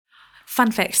Fun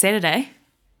Fact Saturday.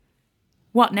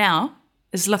 What Now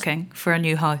is looking for a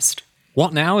new host.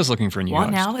 What Now is looking for a new host?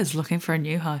 What Now is looking for a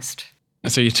new host.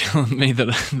 So you're telling me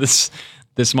that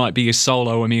this might be a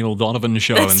solo Emil Donovan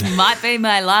show? This might be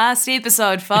my last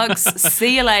episode, folks.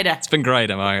 See you later. It's been great,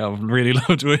 Emma. I've really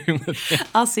loved working with you.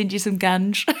 I'll send you some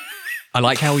gunge. I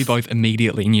like how we both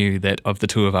immediately knew that of the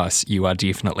two of us, you are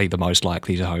definitely the most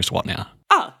likely to host What Now?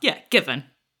 Oh, yeah, given.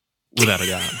 Without a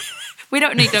doubt. We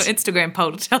don't need no Instagram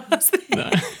poll to tell us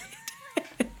that.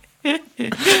 No.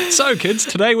 So, kids,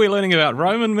 today we're learning about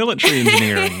Roman military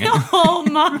engineering. Oh,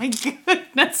 my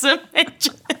goodness.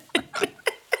 Imagine.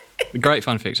 A great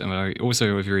fun fact, Emma,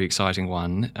 also a very exciting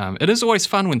one. It is always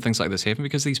fun when things like this happen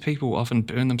because these people often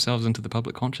burn themselves into the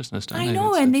public consciousness, don't they? I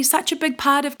know, and they're such a big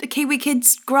part of the Kiwi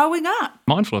kids growing up.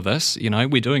 Mindful of this,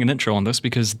 we're doing an intro on this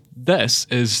because this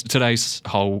is today's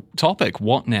whole topic,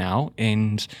 what now,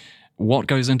 and what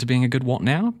goes into being a good What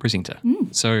Now presenter.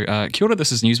 So, kia ora,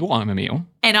 this is News What. I'm Emil.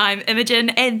 And I'm Imogen,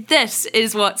 and this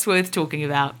is what's worth talking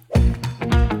about.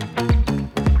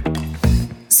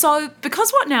 So, because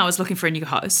What Now is looking for a new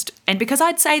host, and because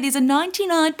I'd say there's a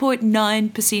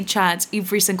 99.9% chance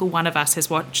every single one of us has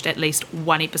watched at least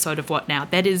one episode of What Now,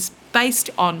 that is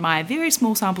based on my very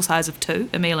small sample size of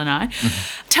 2, Emil and I,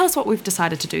 tell us what we've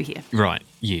decided to do here. Right,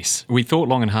 yes. We thought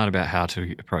long and hard about how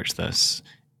to approach this,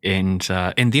 and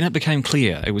then it became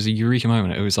clear. It was a eureka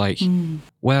moment. It was like,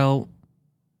 well,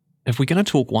 if we're going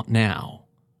to talk What Now,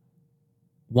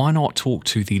 why not talk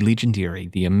to the legendary,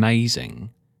 the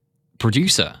amazing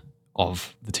producer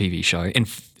of the TV show and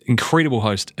incredible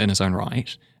host in his own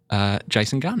right,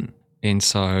 Jason Gunn. And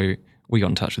so we got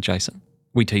in touch with Jason.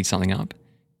 We teed something up,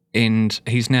 and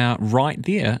he's now right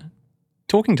there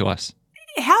talking to us.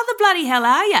 How the bloody hell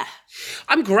are you?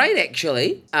 I'm great,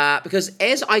 actually, because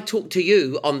as I talk to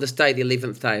you on this day, the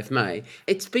 11th day of May,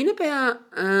 it's been about,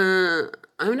 I'm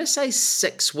going to say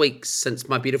 6 weeks since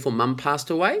my beautiful mum passed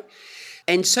away.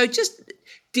 And so just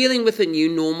dealing with a new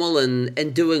normal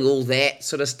and doing all that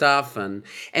sort of stuff. And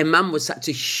mum was such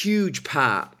a huge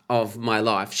part of my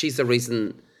life. She's the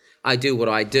reason I do what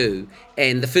I do.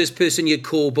 And the first person you'd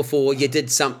call before you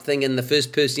did something and the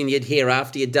first person you'd hear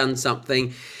after you'd done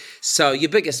something. So your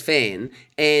biggest fan,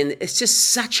 and it's just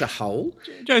such a hole.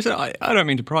 Jason, I don't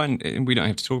mean to pry, and we don't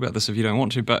have to talk about this if you don't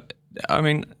want to, but,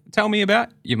 tell me about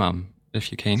your mum,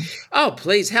 if you can. Oh,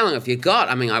 please, how long have you got?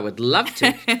 I would love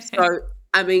to.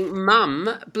 Mum,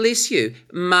 bless you,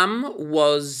 Mum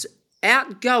was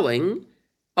outgoing,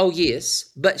 oh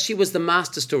yes, but she was the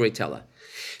master storyteller.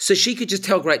 So she could just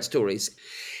tell great stories.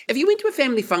 If you went to a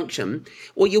family function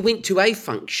or you went to a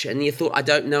function and you thought, I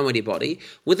don't know anybody,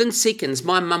 within seconds,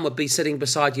 my mum would be sitting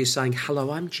beside you saying, hello,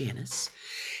 I'm Janice.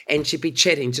 And she'd be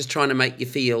chatting, just trying to make you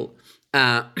feel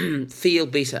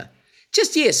better.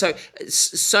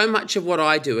 So much of what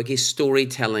I do, I guess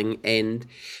storytelling and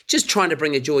just trying to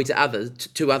bring a joy to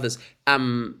others,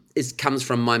 comes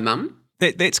from my mum.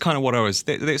 That's kind of what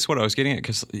that's what I was getting at,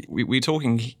 because we're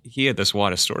talking here, this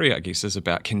wider story, I guess, is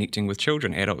about connecting with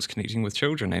children, adults connecting with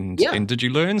children. And did you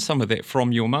learn some of that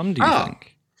from your mum, do you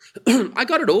think? I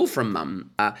got it all from mum.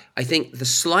 I think the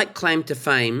slight claim to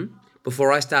fame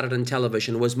before I started in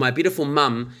television was my beautiful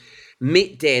mum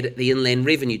met Dad at the Inland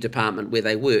Revenue Department where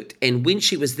they worked. And when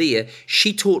she was there,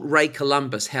 she taught Ray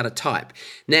Columbus how to type.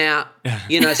 Now,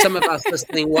 some of us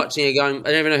listening, watching are going,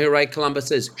 I don't even know who Ray Columbus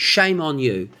is. Shame on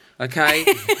you. Okay,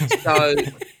 so,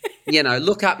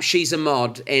 look up She's a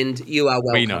Mod and you are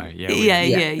welcome. We know, yeah.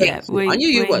 I knew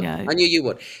you would. I knew you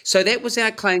would. So that was our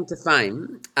claim to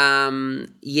fame.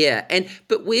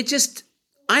 But we're just,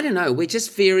 I don't know, we're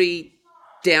just very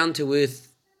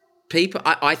down-to-earth people,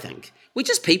 I think. We're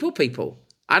just people.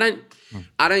 I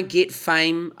don't get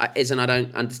fame, as in I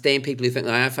don't understand people who think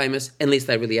they are famous, unless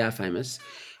they really are famous.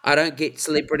 I don't get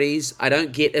celebrities. I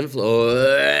don't get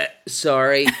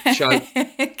Sorry, joke.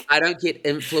 I don't get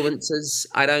influencers.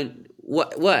 I don't.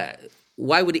 What?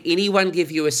 Why would anyone give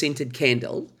you a scented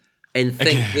candle and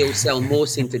think they'll sell more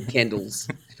scented candles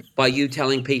by you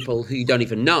telling people who you don't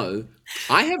even know,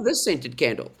 I have this scented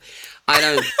candle? I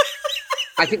don't.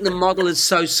 I think the model is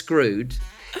so screwed,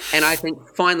 and I think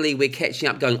finally we're catching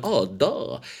up, going, oh,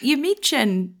 duh. You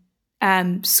mentioned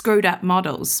screwed up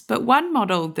models, but one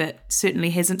model that certainly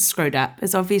hasn't screwed up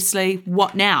is obviously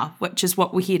What Now, which is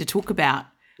what we're here to talk about.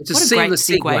 What a great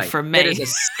segue from me.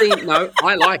 No,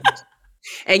 I like it.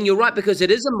 And you're right, because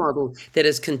it is a model that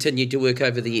has continued to work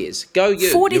over the years. Go you.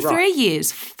 43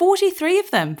 years, 43 of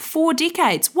them, 4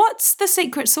 decades. What's the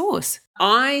secret sauce?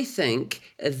 I think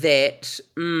that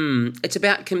it's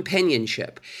about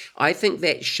companionship. I think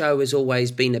that show has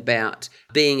always been about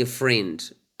being a friend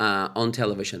on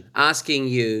television, asking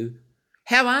you,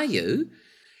 how are you?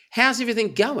 how's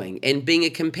everything going? And being a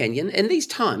companion in these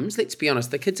times, let's be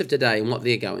honest, the kids of today and what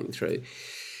they're going through,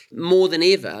 more than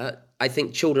ever, I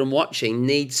think children watching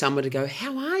need someone to go,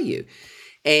 how are you?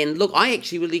 And look, I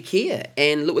actually really care.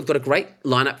 And look, we've got a great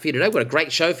lineup for you today. We've got a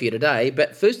great show for you today.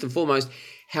 But first and foremost,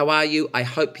 how are you? I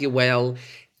hope you're well.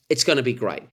 It's going to be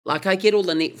great. Like, I get all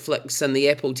the Netflix and the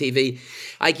Apple TV.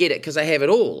 I get it because I have it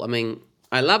all. I mean,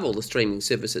 I love all the streaming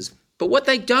services. But what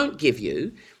they don't give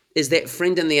you is that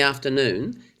friend in the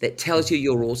afternoon that tells you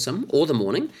you're awesome, or the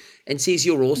morning, and says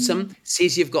you're awesome,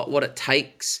 says you've got what it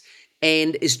takes,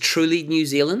 and is truly New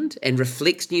Zealand and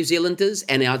reflects New Zealanders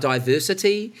and our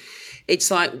diversity.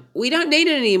 It's like, we don't need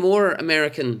it anymore,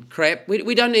 American crap.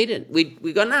 We don't need it.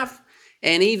 We got enough.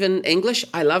 And even English,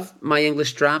 I love my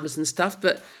English dramas and stuff,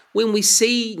 but when we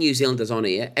see New Zealanders on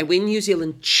air, and when New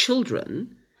Zealand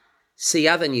children see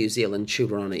other New Zealand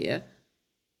children on air,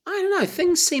 I don't know,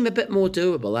 things seem a bit more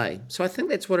doable, eh? So I think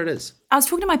that's what it is. I was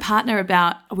talking to my partner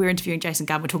about, we were interviewing Jason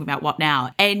Gunn, we're talking about What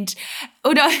Now, and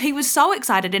he was so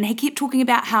excited, and he kept talking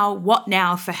about how What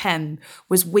Now for him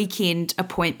was weekend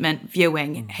appointment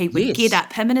viewing. He would get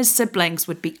up, him and his siblings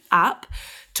would be up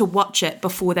to watch it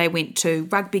before they went to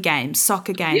rugby games,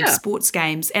 soccer games, sports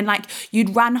games. And like,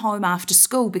 you'd run home after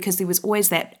school because there was always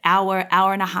that hour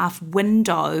and a half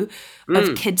window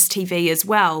of kids' TV as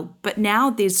well. But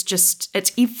now there's just,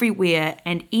 it's everywhere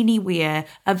and anywhere,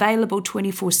 available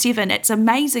 24/7. It's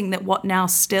amazing that What Now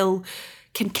still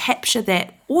can capture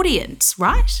that audience,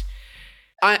 right?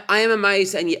 I am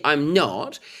amazed, and yet I'm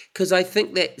not, because I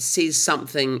think that says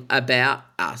something about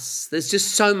us. There's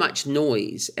just so much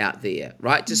noise out there,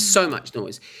 right? Just so much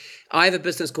noise. I have a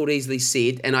business called Easily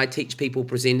Said, and I teach people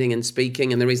presenting and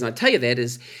speaking. And the reason I tell you that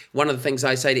is one of the things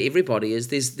I say to everybody is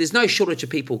there's no shortage of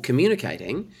people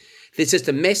communicating. There's just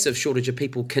a massive shortage of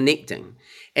people connecting.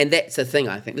 And that's the thing,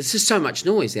 I think. There's just so much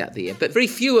noise out there. But very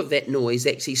few of that noise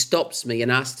actually stops me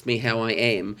and asks me how I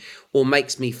am, or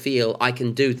makes me feel I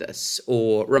can do this,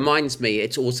 or reminds me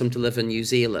it's awesome to live in New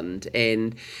Zealand,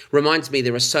 and reminds me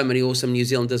there are so many awesome New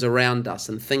Zealanders around us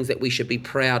and things that we should be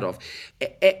proud of.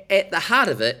 At the heart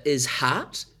of it is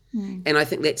heart. And I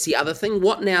think that's the other thing.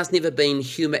 What Now's never been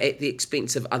humour at the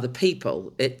expense of other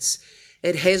people. It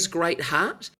has great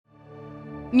heart.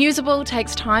 Newsable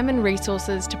takes time and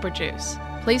resources to produce.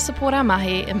 Please support our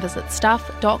mahi and visit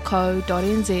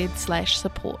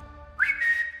stuff.co.nz/support.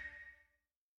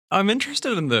 I'm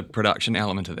interested in the production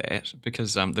element of that,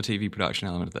 because the TV production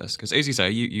element of this, because as you say,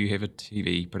 you have a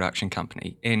TV production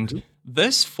company, and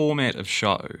this format of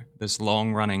show, this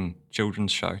long-running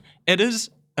children's show, it is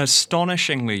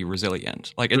astonishingly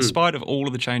resilient. Like, in spite of all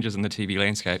of the changes in the TV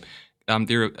landscape,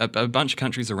 there are a bunch of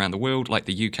countries around the world, like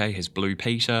the UK has Blue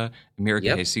Peter,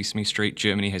 America has Sesame Street,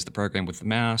 Germany has The Program with the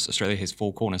Mouse, Australia has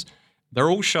Four Corners. They're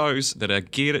all shows that are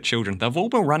geared at children. They've all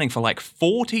been running for like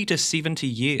 40 to 70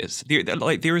 years.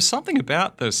 There is something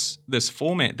about this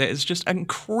format that is just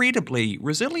incredibly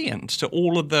resilient to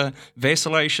all of the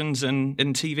vacillations in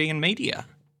TV and media.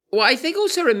 Well, I think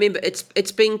also remember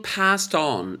it's being passed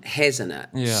on, hasn't it?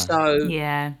 Yeah. So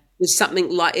there's something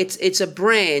like it's a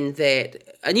brand that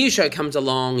a new show comes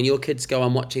along and your kids go,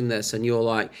 I'm watching this, and you're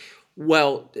like,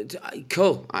 well,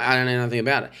 cool. I don't know nothing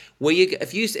about it. Where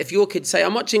if your kids say,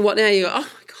 I'm watching What Now, you go,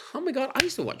 oh my God, I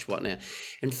used to watch What Now.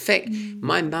 In fact,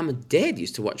 my mum and dad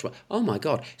used to watch What. Oh my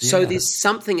God. So there's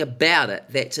something about it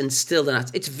that's instilled in us.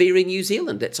 It's very New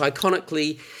Zealand. It's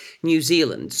iconically New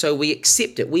Zealand. So we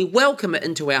accept it. We welcome it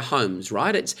into our homes,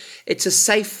 right? It's a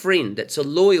safe friend. It's a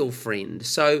loyal friend.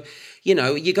 So, you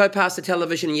know, you go past the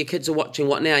television and your kids are watching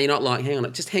What Now. You're not like, hang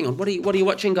on. What are you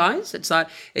watching, guys? It's like,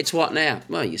 it's What Now.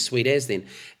 Well, you sweet as then.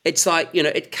 It's like, you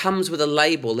know, it comes with a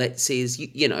label that says,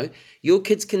 you know, your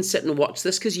kids can sit and watch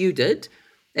this because you did,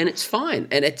 and it's fine.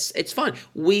 And it's fine.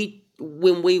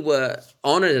 When we were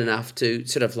honoured enough to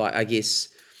sort of like, I guess,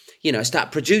 you know,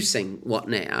 start producing What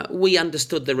Now, we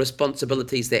understood the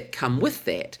responsibilities that come with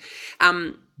that.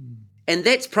 And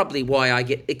that's probably why I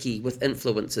get icky with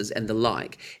influencers and the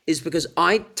like, is because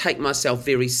I take myself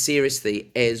very seriously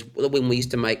as when we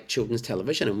used to make children's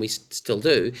television, and we still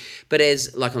do, but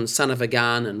as like on Son of a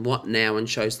Gun and What Now and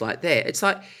shows like that, it's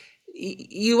like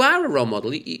you are a role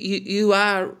model. You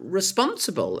are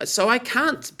responsible. So I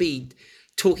can't be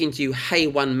talking to you, hey,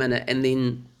 1 minute, and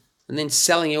then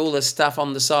selling you all this stuff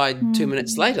on the side 2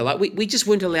 minutes later. Like we just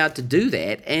weren't allowed to do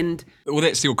that. And well,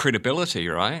 that's your credibility,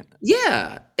 right?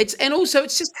 Yeah. And also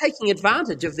it's just taking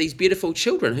advantage of these beautiful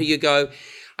children who you go,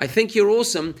 I think you're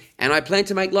awesome, and I plan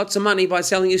to make lots of money by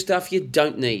selling you stuff you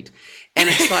don't need. And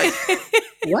it's like,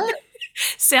 what?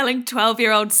 Selling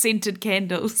 12-year-old scented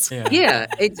candles. Yeah.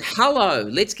 It's hello,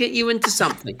 let's get you into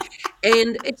something.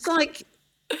 And it's like,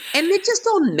 And they're just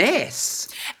en masse.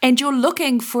 And you're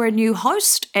looking for a new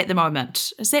host at the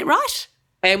moment. Is that right?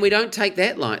 And we don't take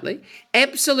that lightly.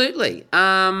 Absolutely.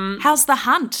 How's the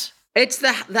hunt? It's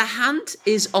the hunt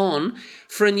is on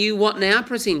for a new What Now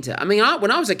presenter. I mean,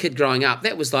 when I was a kid growing up,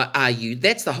 that was like,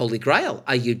 that's the holy grail.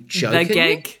 Are you joking? The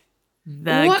gig.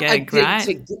 The gig,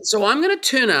 right? So I'm going to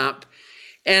turn up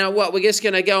and we're just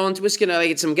going to go on, we're just going to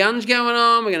get some guns going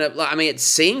on. We're going to, it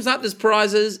seems like there's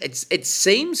prizes. It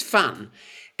seems fun.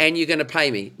 And you're going to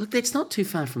pay me. Look, that's not too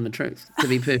far from the truth, to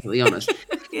be perfectly honest.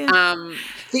 Yeah.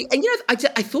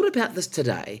 I thought about this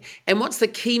today, and what's the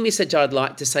key message I'd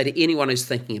like to say to anyone who's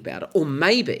thinking about it? Or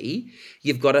maybe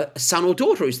you've got a son or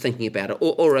daughter who's thinking about it,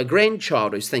 or a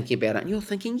grandchild who's thinking about it, and you're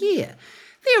thinking, yeah,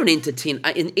 they're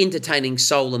an entertaining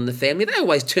soul in the family. They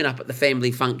always turn up at the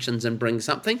family functions and bring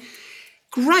something.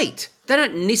 Great. They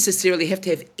don't necessarily have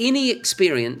to have any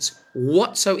experience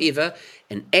whatsoever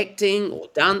in acting or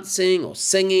dancing or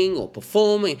singing or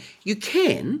performing. You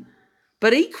can,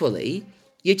 but equally,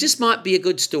 you just might be a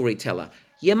good storyteller.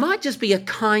 You might just be a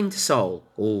kind soul.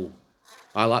 Oh,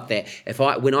 I like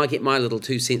that. When I get my little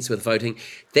 2 cents with voting,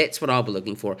 that's what I'll be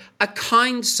looking for. A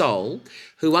kind soul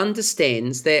who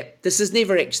understands that this is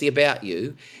never actually about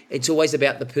you. It's always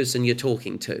about the person you're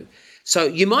talking to. So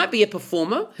you might be a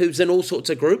performer who's in all sorts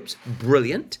of groups,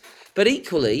 brilliant, but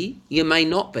equally you may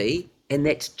not be, and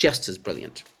that's just as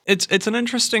brilliant. It's an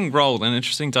interesting role, an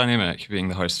interesting dynamic being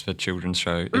the host of a children's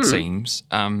show, it seems,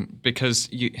 because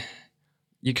you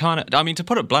kind of, to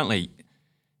put it bluntly,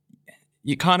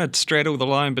 you kind of straddle the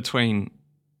line between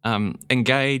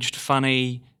engaged,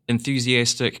 funny,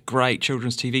 enthusiastic, great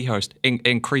children's TV host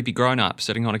and creepy grown-up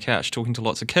sitting on a couch talking to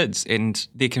lots of kids, and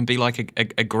there can be like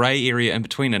a grey area in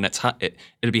between, and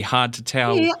it'd be hard to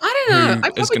tell who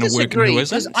is going to work and who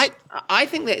isn't. I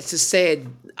think that's a sad.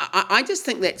 I just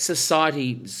think that's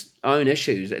society's own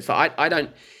issues. It's like, I don't.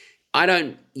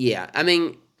 Yeah,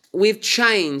 we've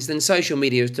changed, and social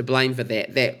media is to blame for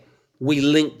that. That we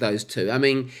link those two.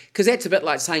 Because that's a bit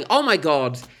like saying, "Oh my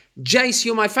God, Jace,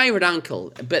 you're my favourite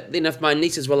uncle." But then if my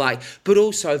nieces were like, "But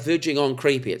also verging on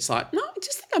creepy," it's like, no, I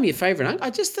just think I'm your favourite uncle.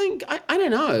 I just think I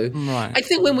don't know. Right. I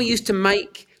think when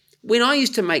I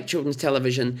used to make children's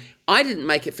television, I didn't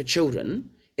make it for children.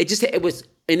 It was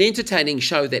an entertaining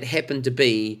show that happened to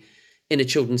be in a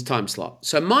children's time slot.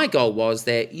 So my goal was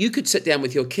that you could sit down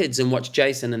with your kids and watch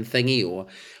Jason and Thingy or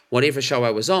whatever show I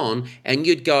was on, and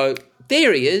you'd go,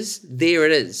 there he is, there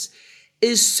it is.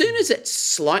 As soon as it's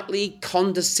slightly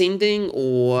condescending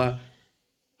or,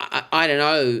 I don't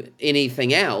know,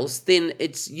 anything else, then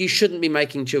you shouldn't be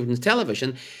making children's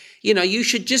television. You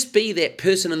should just be that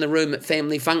person in the room at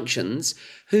family functions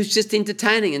who's just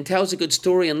entertaining and tells a good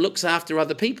story and looks after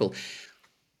other people,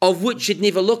 of which you'd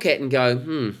never look at and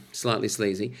go, slightly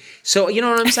sleazy. So, you know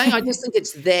what I'm saying? I just think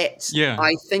it's that. Yeah.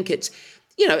 I think it's,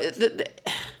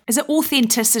 Is it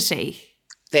authenticity?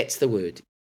 That's the word.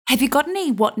 Have you got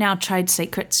any What Now trade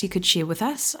secrets you could share with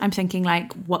us? I'm thinking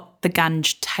like what the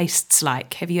gunge tastes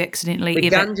like. Have you accidentally the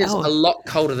ever... gunge is a lot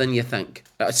colder than you think.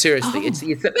 Seriously.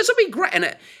 This will be great. And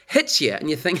it hits you and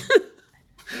you think...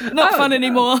 Not fun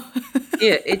anymore.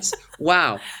 Yeah, it's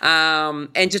wow.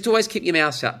 And just always keep your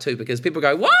mouth shut too, because people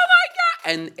go, "Whoa, my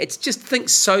God!" And it's just think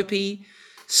soapy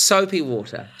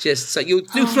water. Just so you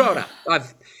throw it up.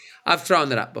 I've thrown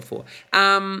that up before.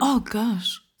 Oh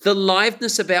gosh. The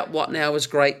liveness about What Now is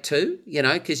great too,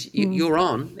 because you're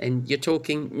on and you're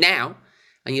talking now,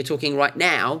 and you're talking right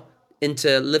now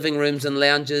into living rooms and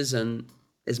lounges, and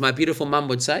as my beautiful mum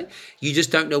would say, you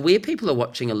just don't know where people are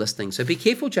watching or listening. So be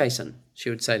careful, Jason,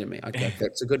 she would say to me. Okay,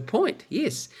 that's a good point,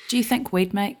 yes. Do you think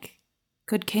we'd make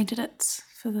good candidates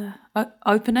for the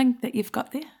opening that you've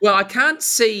got there? Well, I can't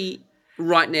see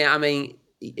right now.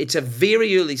 It's a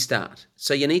very early start.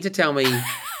 So you need to tell me...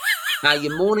 Are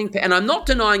you morning? And I'm not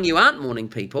denying you aren't morning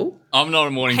people. I'm not a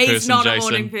morning person, Jason. He's not a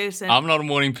morning person. I'm not a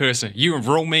morning person. You can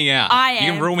rule me out. I am.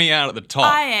 You can rule me out at the top.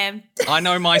 I am. I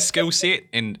know my skill set,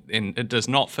 and it does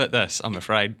not fit this, I'm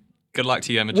afraid. Good luck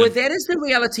to you, Imogen. Well, that is the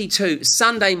reality too.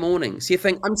 Sunday mornings, you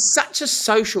think, I'm such a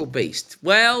social beast.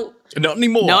 Well... Not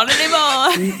anymore. Not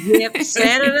anymore. Yep,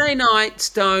 Saturday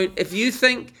nights don't... If you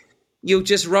think... You'll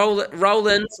just roll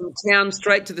in from town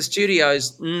straight to the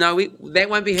studios. No,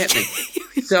 that won't be happening.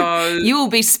 So you will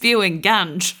be spewing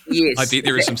gunge. Yes, I bet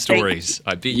there are some stories.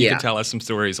 I bet you could tell us some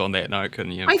stories on that note,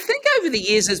 couldn't you? I think over the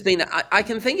years there's been. I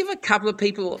can think of a couple of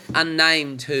people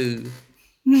unnamed who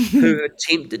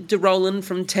attempted to roll in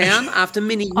from town after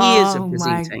many years of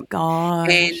presenting. Oh my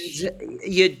gosh! And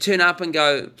you'd turn up and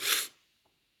go,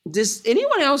 does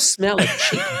anyone else smell a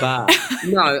cheap bar?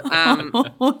 No,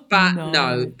 but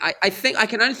no. I think I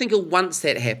can only think of once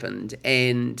that happened,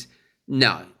 and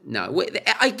No.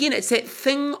 Again, it's that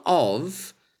thing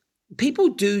of people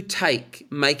do take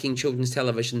making children's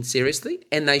television seriously,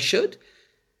 and they should,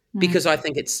 because I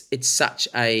think it's such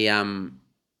a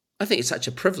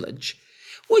privilege.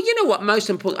 Well, you know what? Most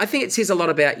important, I think it says a lot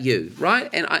about you, right?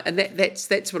 And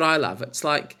that's what I love. It's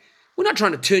like we're not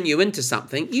trying to turn you into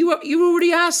something. You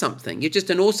already are something. You're just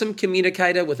an awesome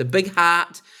communicator with a big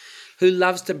heart who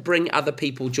loves to bring other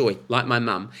people joy, like my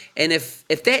mum. And if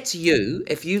that's you,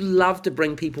 if you love to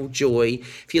bring people joy,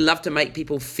 if you love to make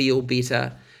people feel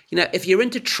better, if you're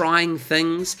into trying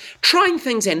things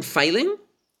and failing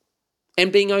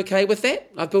and being okay with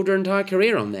that, I've built an entire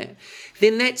career on that,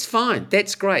 then that's fine.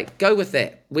 That's great. Go with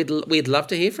that. We'd love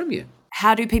to hear from you.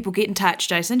 How do people get in touch,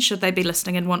 Jason? Should they be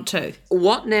listening and want to?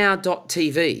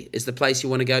 Whatnow.tv is the place you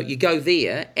want to go. You go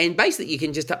there, and basically you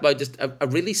can just upload just a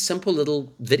really simple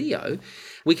little video.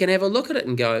 We can have a look at it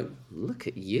and go, look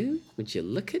at you. Would you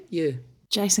look at you?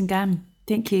 Jason Gunn,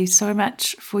 thank you so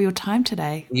much for your time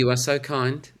today. You are so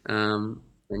kind, and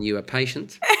you are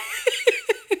patient.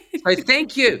 So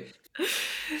thank you.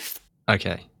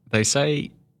 Okay. They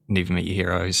say never meet your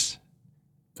heroes.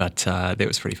 But that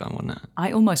was pretty fun, wasn't it?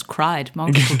 I almost cried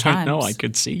multiple times. No, I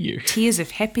could see you. Tears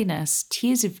of happiness,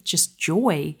 tears of just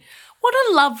joy. What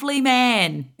a lovely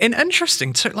man. And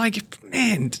interesting too,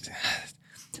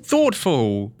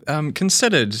 thoughtful,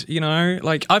 considered,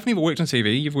 I've never worked on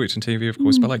TV. You've worked on TV, of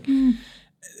course, but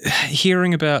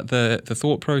hearing about the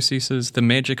thought processes, the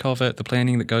magic of it, the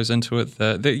planning that goes into it,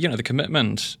 the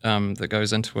commitment that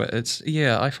goes into it.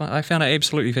 I found it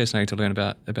absolutely fascinating to learn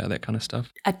about that kind of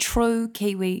stuff. A true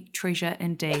Kiwi treasure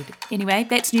indeed. Anyway,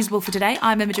 that's Newsable for today.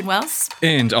 I'm Imogen Wells.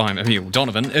 And I'm Emil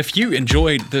Donovan. If you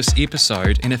enjoyed this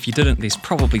episode, and if you didn't, there's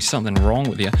probably something wrong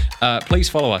with you, please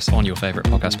follow us on your favourite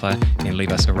podcast player and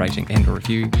leave us a rating and a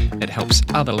review. It helps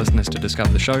other listeners to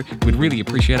discover the show. We'd really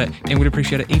appreciate it, and we'd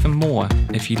appreciate it even more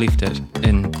if you left it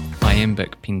in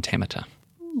iambic pentameter.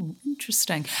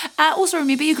 Interesting. Also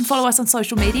remember, you can follow us on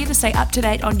social media to stay up to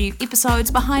date on new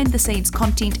episodes, behind the scenes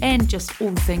content, and just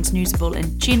all things Newsable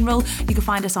in general. You can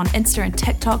find us on Insta and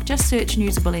TikTok. Just search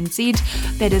Newsable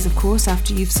NZ. That is, of course,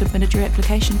 after you've submitted your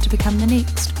application to become the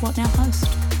next What Now host.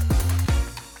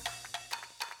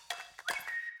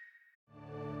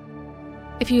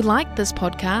 If you like this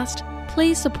podcast,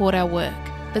 please support our work.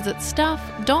 Visit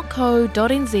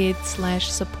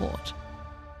stuff.co.nz/support.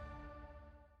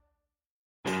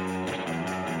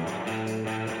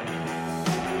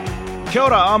 Kia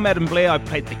ora, I'm Adam Blair. I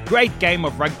played the great game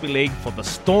of rugby league for the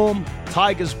Storm,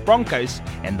 Tigers, Broncos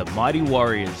and the Mighty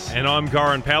Warriors. And I'm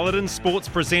Goran Paladin, sports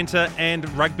presenter and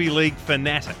rugby league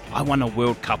fanatic. I won a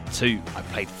World Cup too. I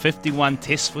played 51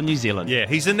 tests for New Zealand. Yeah,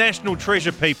 he's a national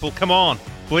treasure, people. Come on.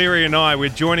 Blairy and I, we're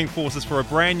joining forces for a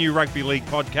brand new rugby league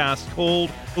podcast called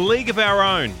League of Our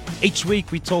Own. Each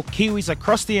week we talk Kiwis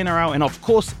across the NRL and of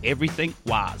course everything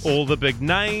was. All the big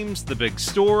names, the big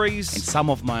stories. And some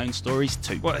of my own stories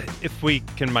too. Well, if we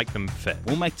can make them fit.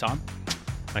 We'll make time.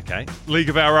 Okay. League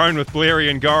of Our Own with Blairy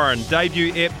and Goran.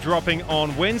 Debut ep dropping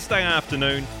on Wednesday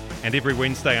afternoon and every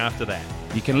Wednesday after that.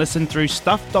 You can listen through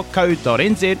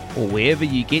stuff.co.nz or wherever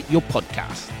you get your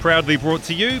podcasts. Proudly brought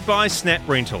to you by Snap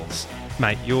Rentals.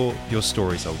 Mate, your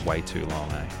stories are way too long,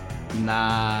 eh?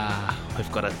 Nah, we've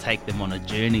got to take them on a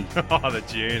journey. Oh, the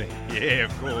journey. Yeah,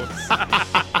 of course.